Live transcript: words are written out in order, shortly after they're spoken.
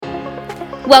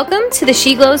Welcome to the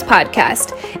She Glows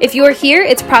podcast. If you're here,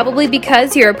 it's probably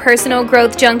because you're a personal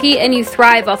growth junkie and you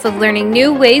thrive off of learning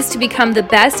new ways to become the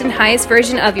best and highest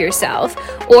version of yourself,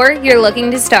 or you're looking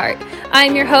to start.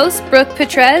 I'm your host, Brooke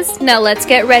Petrez. Now let's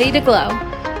get ready to glow.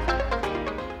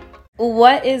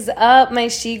 What is up, my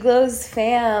She Glows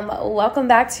fam? Welcome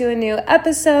back to a new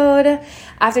episode.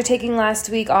 After taking last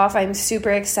week off, I'm super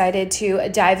excited to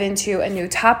dive into a new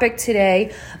topic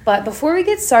today. But before we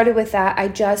get started with that, I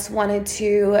just wanted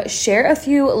to share a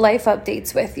few life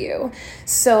updates with you.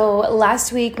 So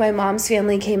last week, my mom's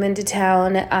family came into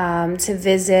town to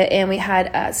visit, and we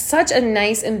had such a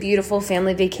nice and beautiful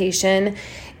family vacation.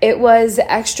 It was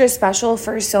extra special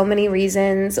for so many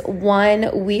reasons.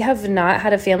 One, we have not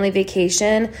had a family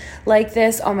vacation like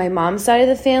this on my mom's side of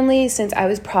the family since I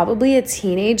was probably a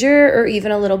teenager or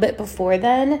even a little bit before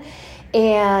then.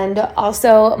 And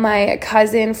also my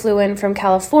cousin flew in from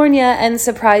California and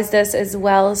surprised us as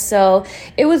well. So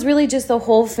it was really just the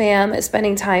whole fam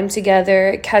spending time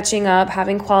together, catching up,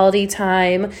 having quality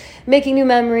time, making new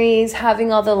memories,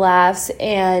 having all the laughs.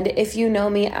 And if you know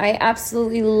me, I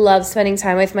absolutely love spending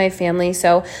time with my family.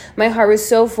 So my heart was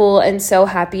so full and so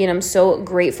happy, and I'm so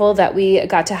grateful that we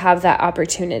got to have that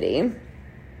opportunity.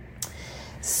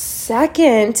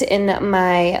 Second in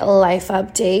my life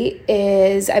update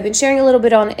is I've been sharing a little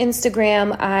bit on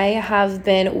Instagram. I have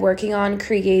been working on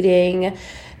creating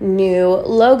new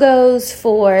logos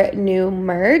for new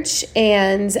merch,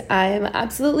 and I'm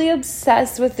absolutely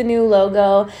obsessed with the new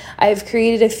logo. I've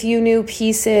created a few new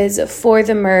pieces for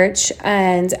the merch,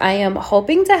 and I am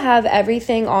hoping to have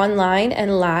everything online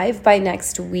and live by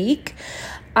next week.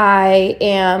 I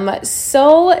am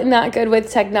so not good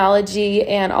with technology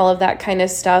and all of that kind of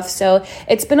stuff, so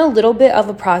it's been a little bit of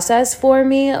a process for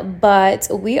me, but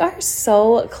we are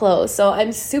so close. So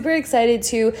I'm super excited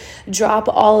to drop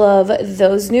all of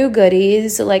those new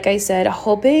goodies, like I said,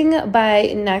 hoping by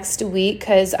next week,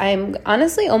 because I'm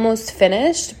honestly almost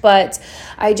finished, but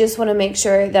I just want to make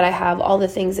sure that I have all the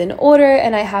things in order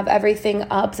and I have everything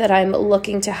up that I'm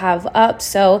looking to have up.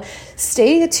 So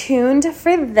stay tuned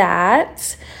for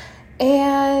that.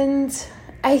 And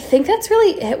I think that's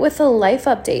really it with the life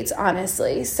updates,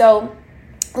 honestly. So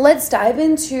let's dive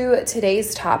into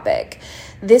today's topic.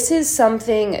 This is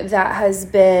something that has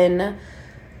been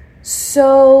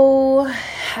so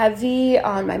heavy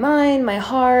on my mind, my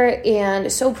heart,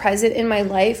 and so present in my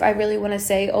life, I really want to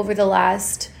say, over the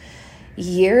last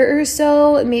year or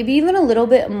so, maybe even a little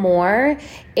bit more.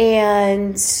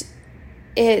 And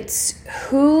it's,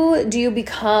 who do you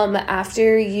become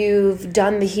after you've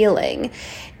done the healing?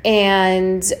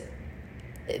 And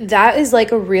that is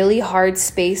like a really hard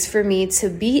space for me to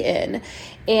be in.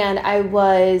 And I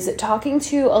was talking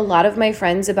to a lot of my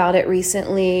friends about it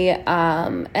recently,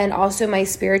 and also my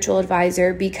spiritual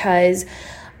advisor, because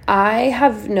I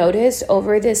have noticed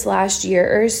over this last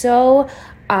year or so,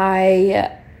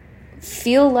 I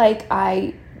feel like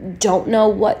I don't know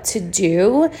what to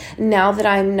do now that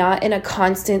I'm not in a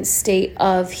constant state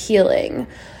of healing.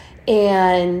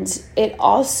 And it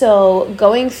also,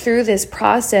 going through this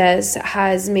process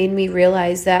has made me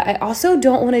realize that I also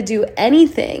don't want to do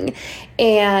anything.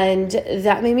 And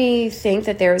that made me think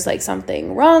that there was like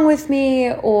something wrong with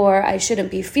me, or I shouldn't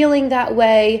be feeling that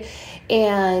way.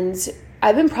 And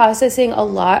I've been processing a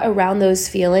lot around those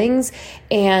feelings,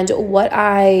 and what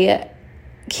I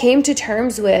came to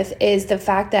terms with is the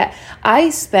fact that I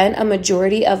spent a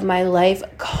majority of my life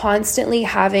constantly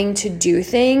having to do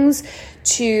things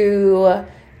to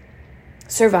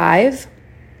survive,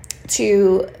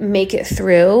 to make it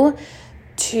through,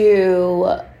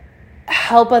 to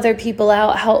help other people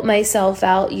out, help myself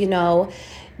out,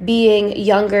 being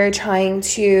younger, trying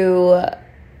to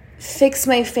fix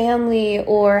my family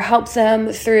or help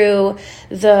them through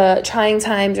the trying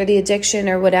times or the addiction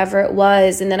or whatever it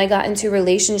was. And then I got into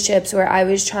relationships where I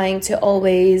was trying to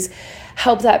always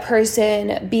help that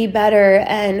person be better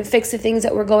and fix the things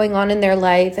that were going on in their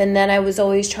life. And then I was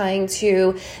always trying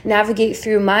to navigate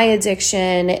through my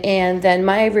addiction and then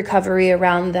my recovery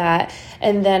around that.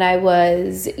 And then I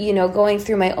was, going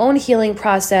through my own healing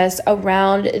process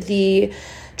around the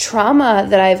trauma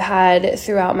that I've had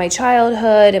throughout my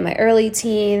childhood and my early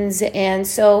teens. And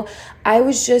so I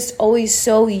was just always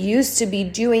so used to be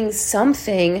doing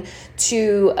something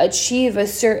to achieve a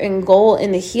certain goal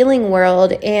in the healing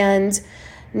world. And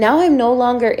now I'm no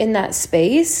longer in that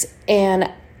space,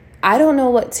 and I don't know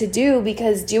what to do,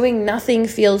 because doing nothing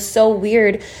feels so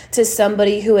weird to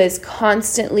somebody who has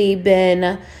constantly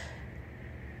been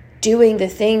doing the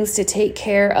things to take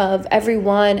care of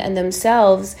everyone and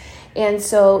themselves. And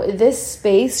so this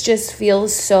space just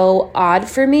feels so odd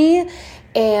for me.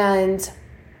 And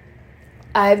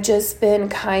I've just been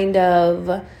kind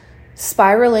of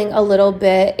spiraling a little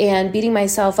bit and beating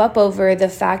myself up over the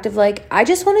fact of like, I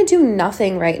just want to do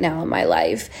nothing right now in my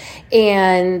life.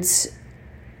 And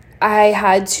I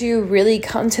had to really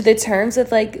come to the terms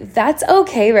with like, that's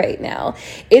okay right now.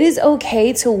 It is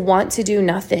okay to want to do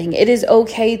nothing. It is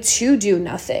okay to do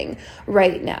nothing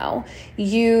right now.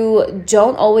 You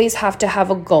don't always have to have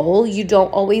a goal. You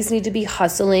don't always need to be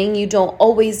hustling. You don't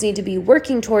always need to be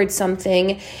working towards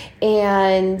something.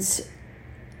 And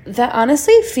that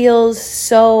honestly feels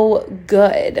so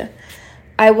good.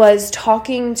 I was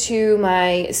talking to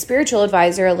my spiritual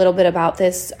advisor a little bit about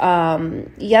this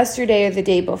yesterday or the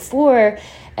day before,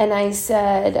 and I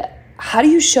said, how do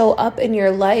you show up in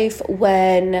your life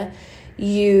when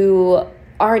you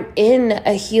aren't in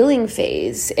a healing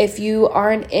phase, if you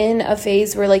aren't in a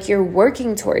phase where like you're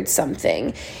working towards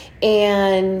something?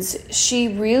 And she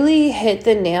really hit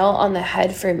the nail on the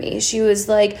head for me. She was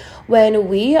like, when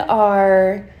we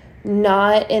are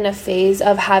not in a phase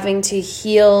of having to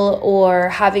heal or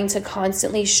having to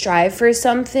constantly strive for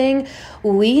something,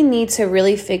 we need to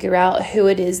really figure out who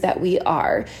it is that we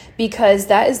are, because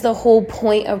that is the whole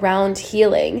point around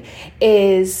healing,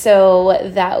 is so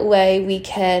that way we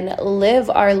can live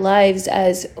our lives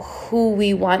as who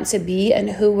we want to be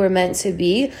and who we're meant to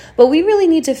be. But we really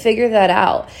need to figure that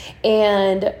out.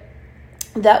 And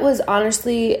that was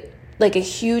honestly like a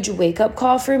huge wake-up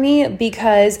call for me,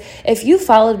 because if you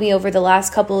followed me over the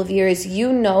last couple of years,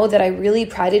 you know that I really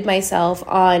prided myself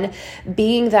on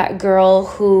being that girl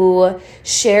who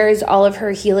shares all of her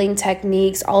healing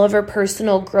techniques, all of her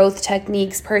personal growth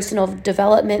techniques, personal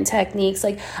development techniques.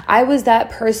 Like, I was that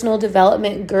personal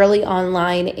development girly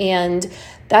online, and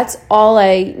that's all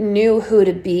I knew who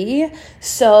to be.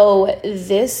 So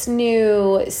this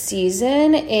new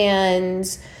season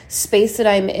and space that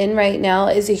I'm in right now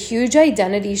is a huge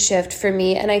identity shift for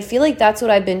me. And I feel like that's what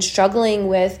I've been struggling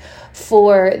with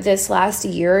for this last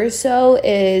year or so,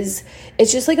 is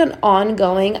it's just like an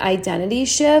ongoing identity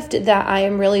shift that I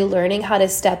am really learning how to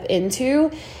step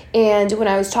into. And when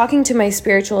I was talking to my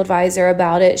spiritual advisor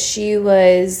about it, she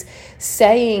was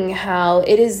saying how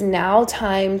it is now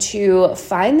time to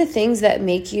find the things that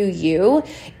make you you.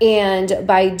 And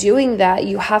by doing that,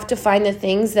 you have to find the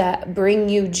things that bring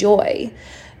you joy,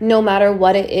 no matter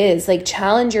what it is. Like,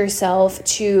 challenge yourself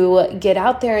to get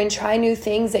out there and try new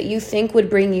things that you think would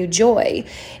bring you joy.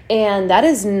 And that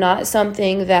is not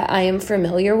something that I am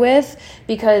familiar with,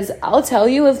 because I'll tell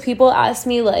you, if people ask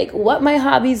me like what my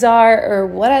hobbies are or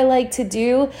what I like to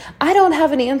do, I don't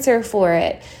have an answer for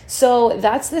it. So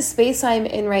that's the space I'm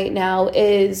in right now,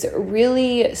 is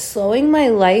really slowing my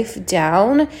life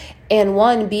down. And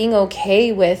one, being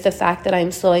okay with the fact that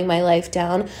I'm slowing my life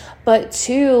down, but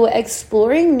two,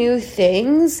 exploring new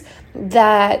things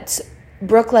that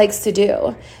Brooke likes to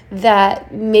do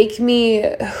that make me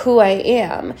who I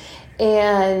am.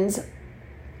 And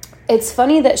it's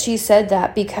funny that she said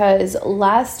that, because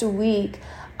last week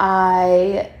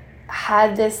I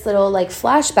had this little like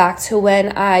flashback to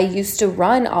when I used to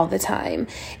run all the time,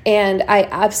 and I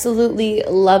absolutely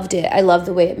loved it. I loved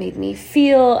the way it made me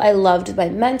feel. I loved my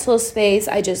mental space.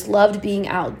 I just loved being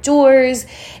outdoors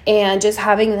and just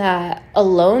having that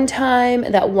alone time,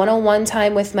 that one-on-one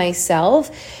time with myself.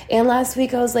 And last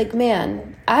week I was like,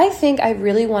 man, I think I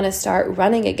really want to start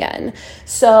running again.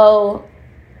 So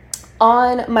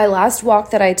on my last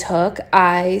walk that I took,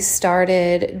 I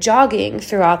started jogging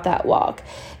throughout that walk.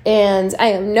 And I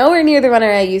am nowhere near the runner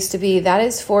I used to be, that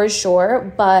is for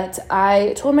sure. But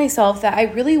I told myself that I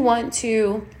really want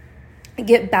to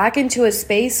get back into a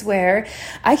space where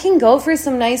I can go for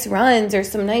some nice runs or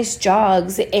some nice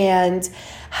jogs and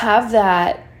have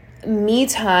that me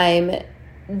time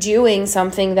doing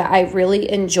something that I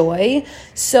really enjoy.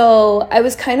 So I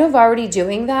was kind of already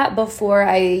doing that before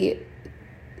I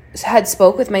had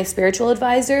spoke with my spiritual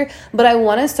advisor, but I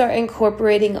want to start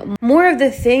incorporating more of the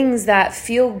things that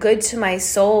feel good to my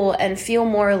soul and feel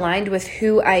more aligned with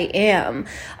who I am.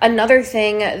 Another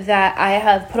thing that I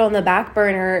have put on the back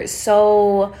burner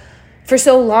for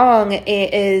so long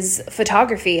is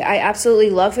photography. I absolutely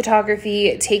love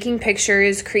photography, taking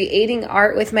pictures, creating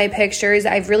art with my pictures.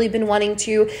 I've really been wanting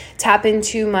to tap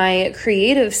into my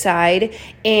creative side,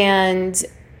 and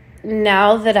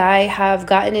now that I have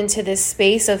gotten into this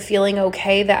space of feeling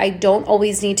okay that I don't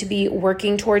always need to be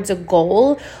working towards a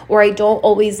goal, or I don't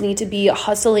always need to be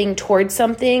hustling towards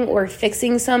something or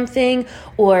fixing something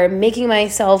or making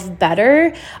myself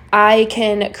better, I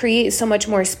can create so much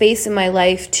more space in my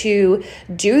life to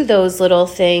do those little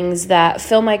things that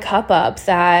fill my cup up,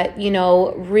 that,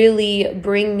 really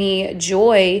bring me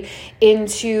joy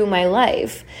into my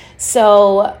life.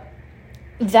 So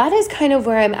that is kind of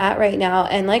where I'm at right now.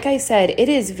 And like I said, it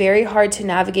is very hard to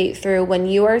navigate through when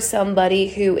you are somebody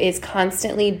who is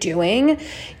constantly doing.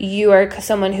 You are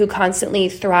someone who constantly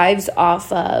thrives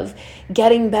off of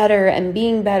getting better and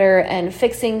being better and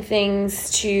fixing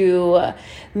things to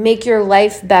make your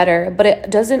life better. But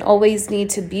it doesn't always need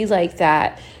to be like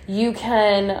that. You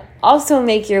can also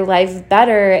make your life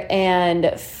better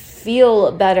and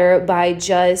feel better by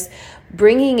just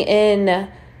bringing in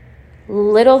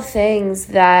little things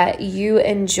that you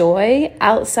enjoy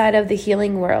outside of the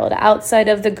healing world, outside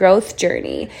of the growth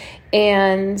journey.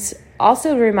 And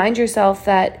also remind yourself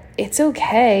that it's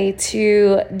okay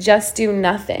to just do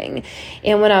nothing.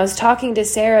 And when I was talking to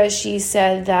Sarah, she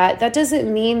said that that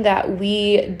doesn't mean that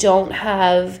we don't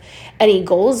have any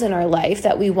goals in our life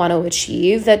that we want to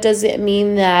achieve. That doesn't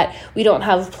mean that we don't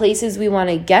have places we want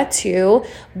to get to,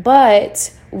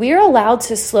 but we're allowed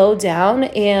to slow down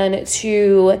and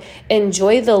to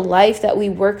enjoy the life that we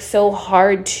work so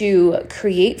hard to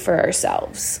create for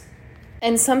ourselves.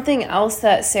 And something else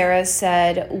that Sarah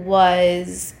said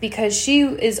was, because she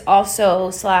is also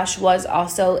 / was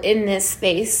also in this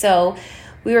space, so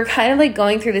we were kind of like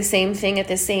going through the same thing at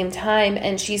the same time,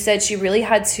 and she said she really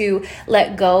had to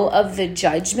let go of the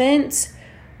judgment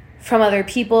from other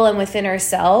people and within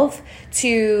herself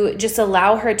to just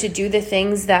allow her to do the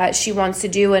things that she wants to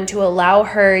do and to allow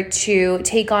her to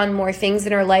take on more things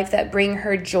in her life that bring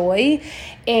her joy.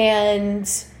 And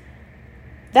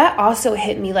that also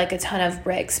hit me like a ton of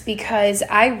bricks, because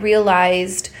I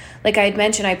realized, like I had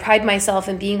mentioned, I pride myself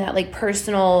in being that like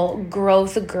personal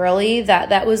growth girly,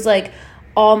 that was like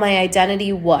all my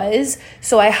identity was.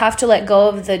 So I have to let go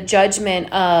of the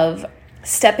judgment of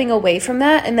stepping away from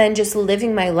that and then just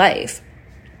living my life,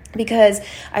 because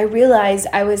I realized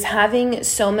I was having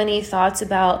so many thoughts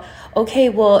about, okay,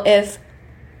 well, if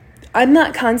I'm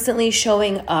not constantly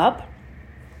showing up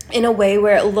in a way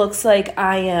where it looks like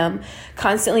I am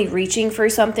constantly reaching for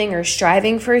something or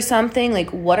striving for something, like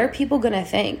what are people going to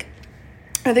think?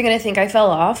 Are they going to think I fell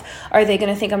off? Are they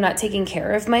going to think I'm not taking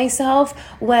care of myself?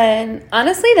 When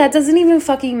honestly, that doesn't even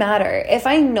fucking matter. If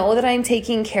I know that I'm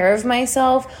taking care of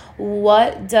myself,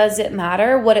 what does it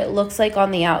matter what it looks like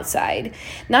on the outside?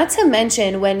 Not to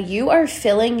mention, when you are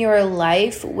filling your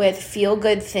life with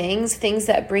feel-good things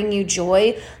that bring you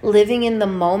joy, living in the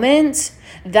moment,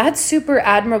 that's super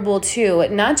admirable too,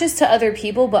 not just to other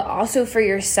people, but also for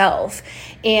yourself.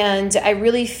 And I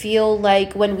really feel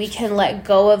like when we can let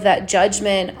go of that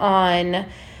judgment on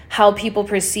how people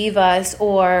perceive us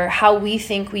or how we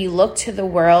think we look to the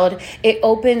world, it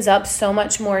opens up so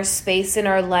much more space in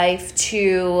our life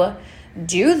to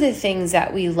do the things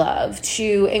that we love,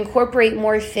 to incorporate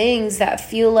more things that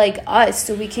feel like us,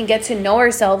 so we can get to know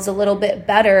ourselves a little bit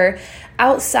better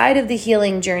outside of the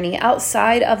healing journey,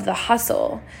 outside of the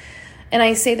hustle. And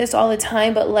I say this all the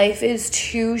time, but life is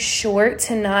too short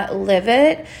to not live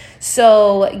it.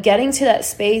 So getting to that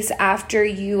space after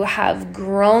you have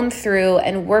grown through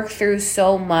and worked through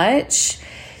so much,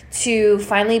 to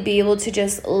finally be able to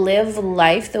just live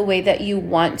life the way that you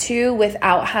want to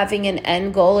without having an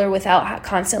end goal or without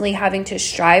constantly having to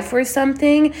strive for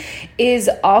something, is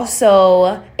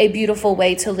also a beautiful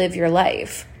way to live your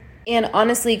life. And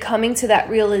honestly, coming to that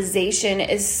realization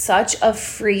is such a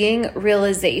freeing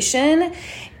realization.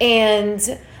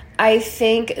 And I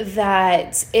think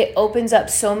that it opens up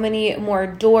so many more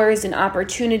doors and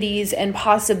opportunities and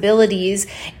possibilities.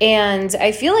 And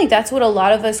I feel like that's what a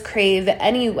lot of us crave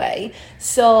anyway.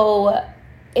 So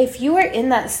if you are in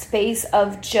that space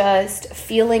of just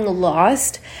feeling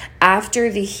lost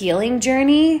after the healing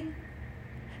journey,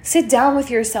 sit down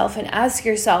with yourself and ask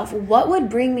yourself, what would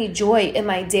bring me joy in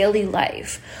my daily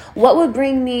life? What would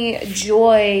bring me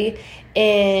joy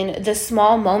in the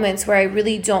small moments where I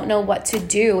really don't know what to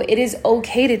do? It is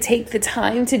okay to take the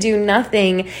time to do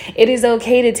nothing. It is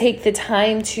okay to take the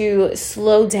time to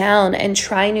slow down and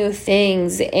try new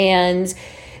things and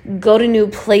go to new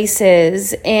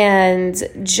places and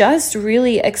just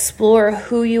really explore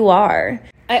who you are.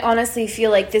 I honestly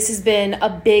feel like this has been a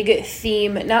big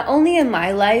theme, not only in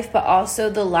my life, but also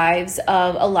the lives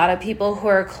of a lot of people who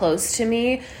are close to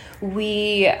me.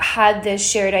 We had this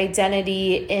shared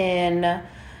identity in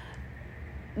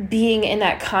being in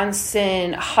that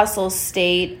constant hustle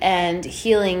state and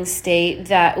healing state,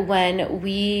 that when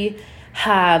we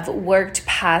have worked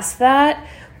past that,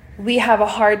 we have a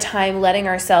hard time letting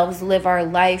ourselves live our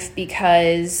life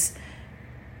because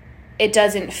it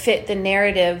doesn't fit the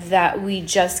narrative that we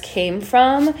just came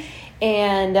from.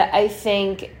 And I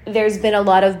think there's been a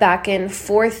lot of back and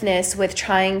forthness with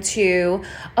trying to,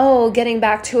 getting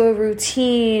back to a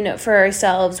routine for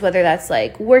ourselves, whether that's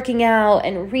like working out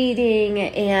and reading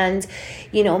and,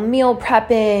 meal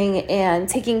prepping and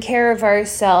taking care of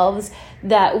ourselves,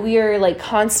 that we're like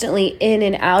constantly in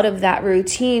and out of that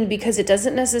routine because it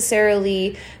doesn't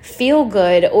necessarily feel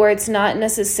good, or it's not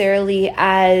necessarily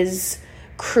as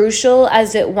crucial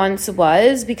as it once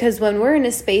was. Because when we're in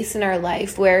a space in our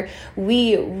life where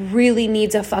we really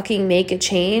need to fucking make a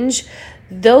change,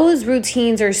 those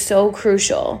routines are so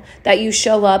crucial that you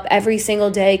show up every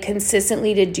single day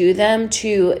consistently to do them,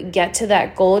 to get to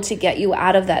that goal, to get you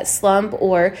out of that slump,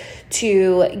 or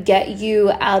to get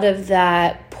you out of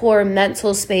that poor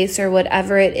mental space or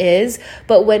whatever it is.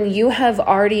 But when you have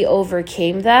already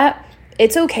overcame that,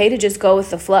 it's okay to just go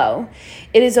with the flow.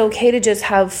 It is okay to just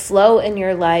have flow in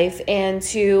your life and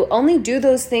to only do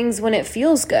those things when it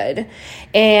feels good,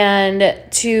 and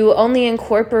to only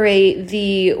incorporate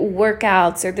the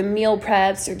workouts or the meal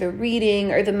preps or the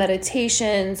reading or the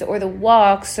meditations or the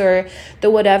walks or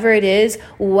the whatever it is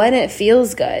when it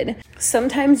feels good.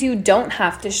 Sometimes you don't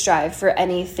have to strive for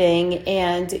anything,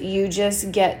 and you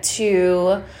just get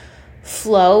to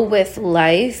flow with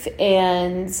life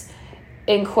and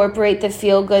incorporate the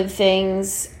feel-good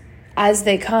things as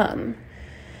they come.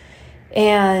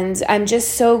 And I'm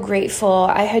just so grateful.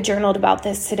 I had journaled about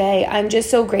this today. I'm just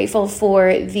so grateful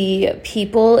for the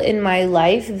people in my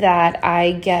life that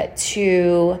I get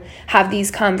to have these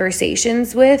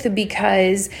conversations with,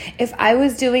 because if I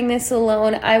was doing this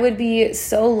alone, I would be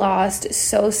so lost,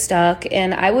 so stuck,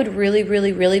 and I would really,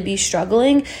 really, really be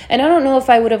struggling. And I don't know if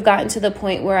I would have gotten to the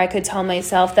point where I could tell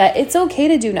myself that it's okay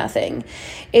to do nothing.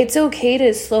 It's okay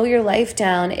to slow your life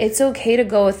down. It's okay to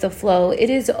go with the flow. It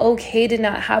is okay to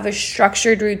not have a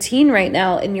structured routine right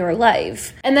now in your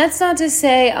life. And that's not to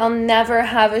say I'll never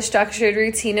have a structured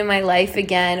routine in my life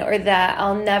again, or that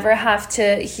I'll never have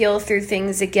to heal through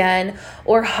things again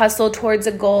or hustle towards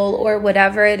a goal or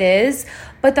whatever it is.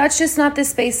 But that's just not the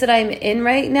space that I'm in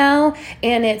right now.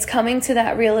 And it's coming to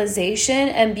that realization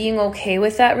and being okay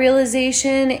with that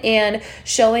realization and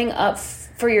showing up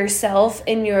for yourself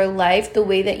in your life the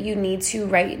way that you need to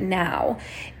right now.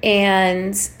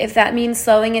 And if that means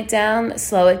slowing it down,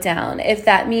 slow it down. If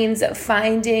that means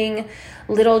finding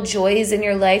little joys in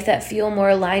your life that feel more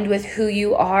aligned with who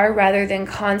you are rather than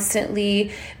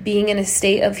constantly being in a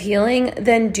state of healing,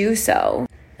 then do so.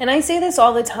 And I say this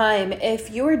all the time.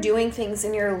 If you're doing things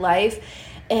in your life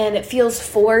and it feels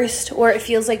forced, or it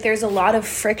feels like there's a lot of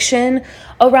friction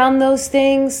around those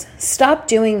things, stop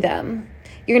doing them.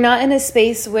 You're not in a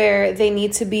space where they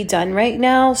need to be done right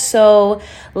now, so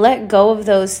let go of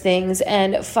those things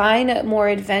and find more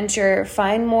adventure,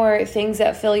 find more things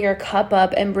that fill your cup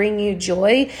up and bring you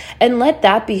joy, and let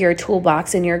that be your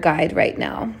toolbox and your guide right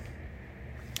now.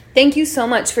 Thank you so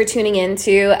much for tuning in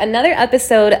to another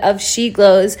episode of She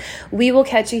Glows. We will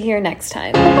catch you here next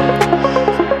time.